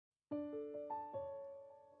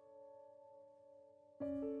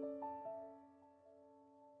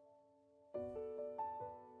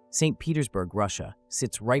St. Petersburg, Russia,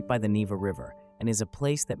 sits right by the Neva River and is a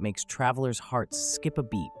place that makes travelers' hearts skip a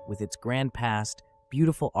beat with its grand past,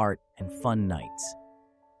 beautiful art, and fun nights.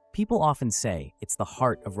 People often say it's the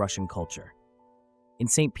heart of Russian culture. In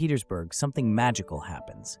St. Petersburg, something magical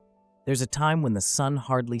happens. There's a time when the sun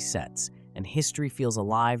hardly sets and history feels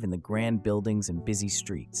alive in the grand buildings and busy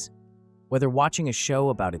streets. Whether watching a show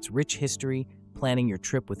about its rich history, planning your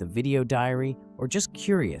trip with a video diary, or just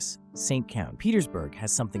curious, St. Petersburg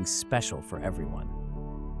has something special for everyone.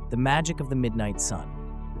 The magic of the midnight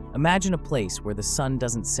sun. Imagine a place where the sun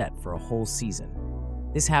doesn't set for a whole season.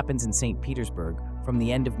 This happens in St. Petersburg from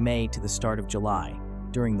the end of May to the start of July,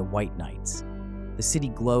 during the white nights. The city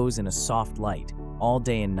glows in a soft light, all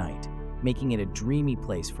day and night, making it a dreamy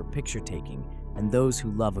place for picture-taking and those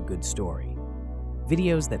who love a good story.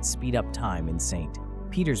 Videos that speed up time in St.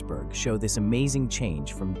 Petersburg show this amazing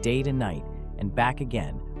change from day to night and back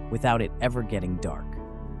again without it ever getting dark.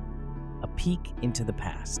 A peek into the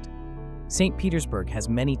past. St. Petersburg has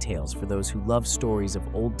many tales for those who love stories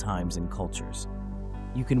of old times and cultures.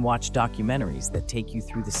 You can watch documentaries that take you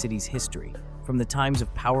through the city's history, from the times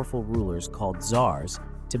of powerful rulers called czars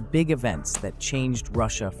to big events that changed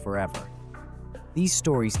Russia forever. These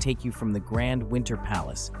stories take you from the Grand Winter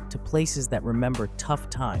Palace to places that remember tough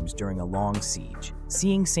times during a long siege.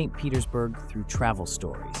 Seeing St. Petersburg through travel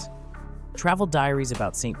stories. Travel diaries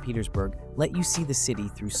about St. Petersburg let you see the city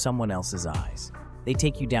through someone else's eyes. They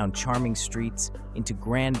take you down charming streets, into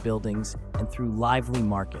grand buildings, and through lively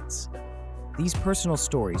markets. These personal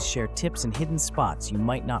stories share tips and hidden spots you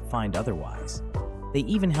might not find otherwise. They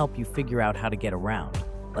even help you figure out how to get around,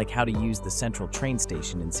 like how to use the central train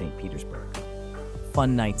station in St. Petersburg.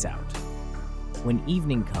 Fun nights out. When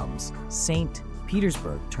evening comes, St.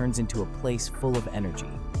 Petersburg turns into a place full of energy.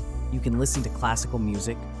 You can listen to classical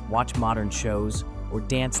music, watch modern shows, or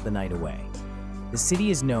dance the night away. The city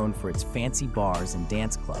is known for its fancy bars and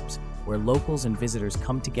dance clubs, where locals and visitors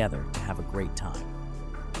come together to have a great time.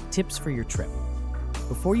 Tips for your trip.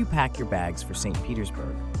 Before you pack your bags for St.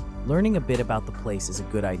 Petersburg, learning a bit about the place is a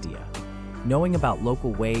good idea. Knowing about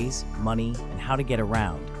local ways, money, and how to get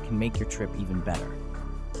around can make your trip even better.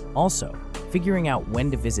 Also, figuring out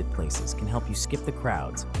when to visit places can help you skip the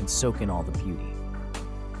crowds and soak in all the beauty.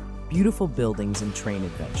 Beautiful buildings and train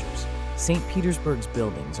adventures. St. Petersburg's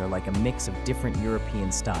buildings are like a mix of different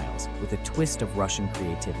European styles with a twist of Russian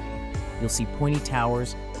creativity. You'll see pointy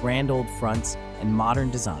towers, grand old fronts, and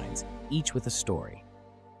modern designs, each with a story.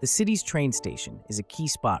 The city's train station is a key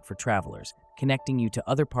spot for travelers, connecting you to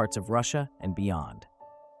other parts of Russia and beyond.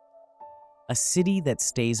 A city that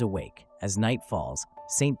stays awake. As night falls,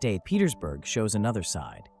 St. Petersburg shows another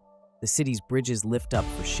side. The city's bridges lift up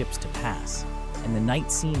for ships to pass, and the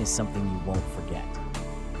night scene is something you won't forget.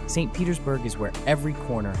 St. Petersburg is where every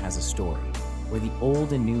corner has a story, where the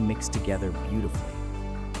old and new mix together beautifully.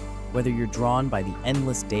 Whether you're drawn by the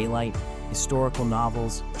endless daylight, historical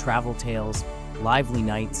novels, travel tales, lively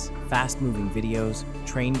nights, fast-moving videos,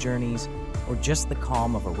 train journeys, or just the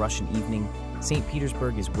calm of a Russian evening, St.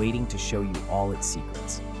 Petersburg is waiting to show you all its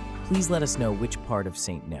secrets. Please let us know which part of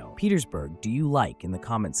St. Petersburg do you like in the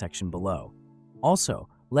comment section below. Also,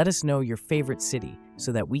 let us know your favorite city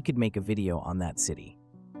so that we could make a video on that city.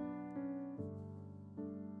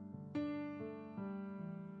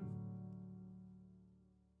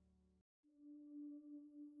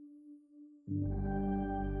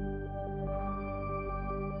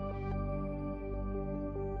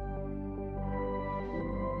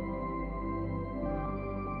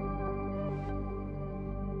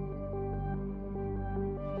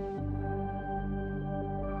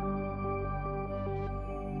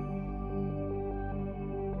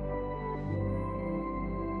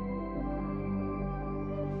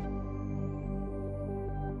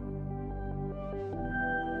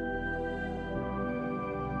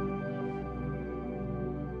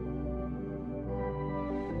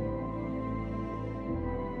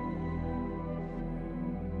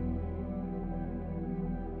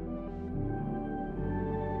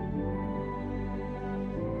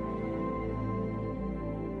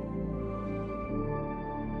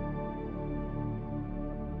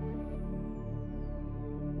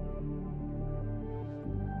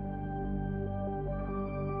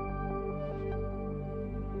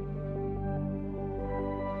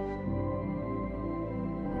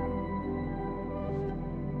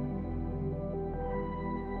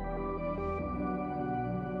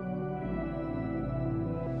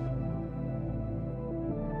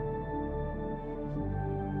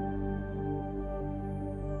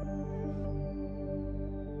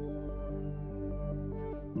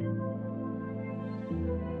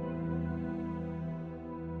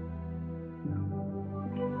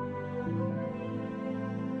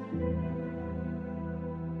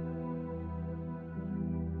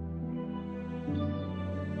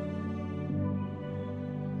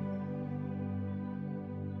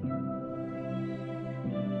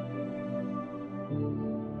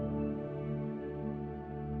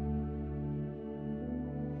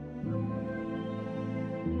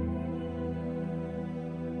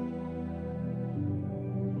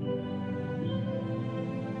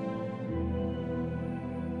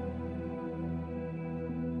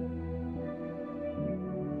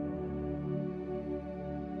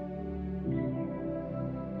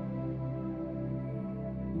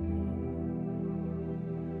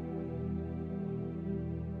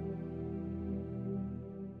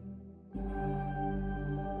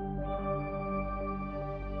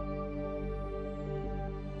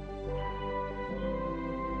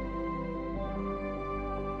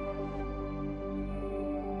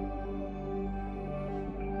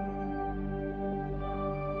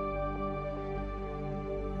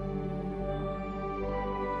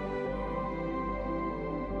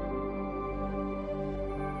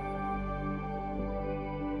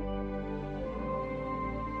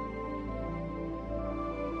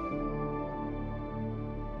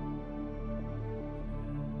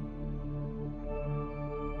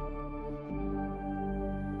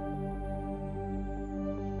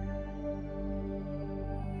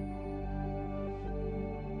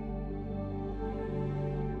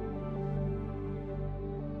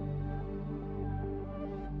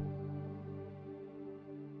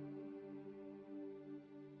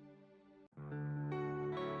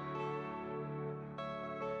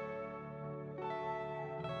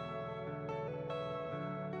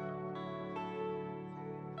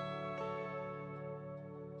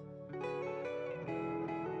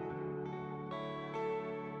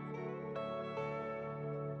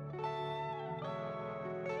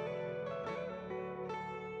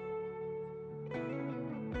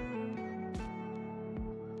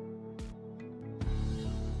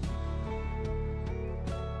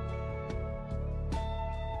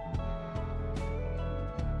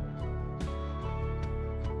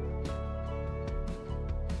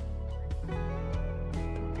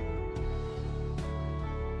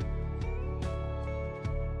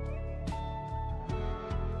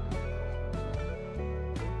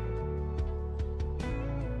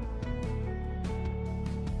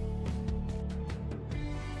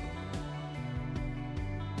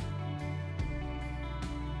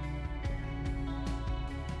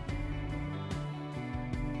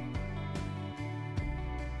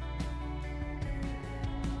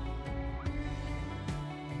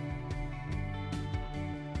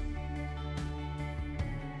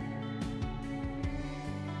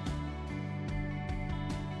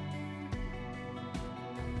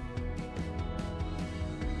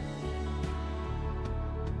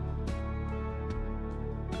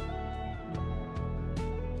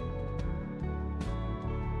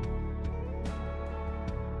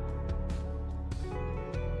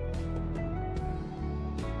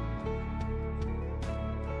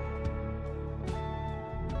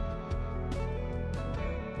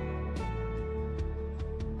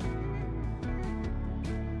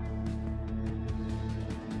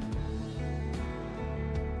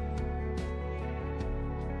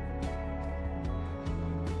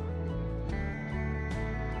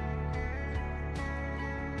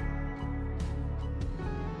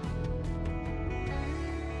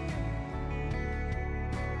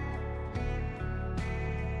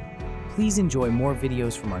 Please enjoy more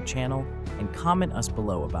videos from our channel and comment us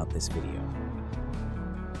below about this video.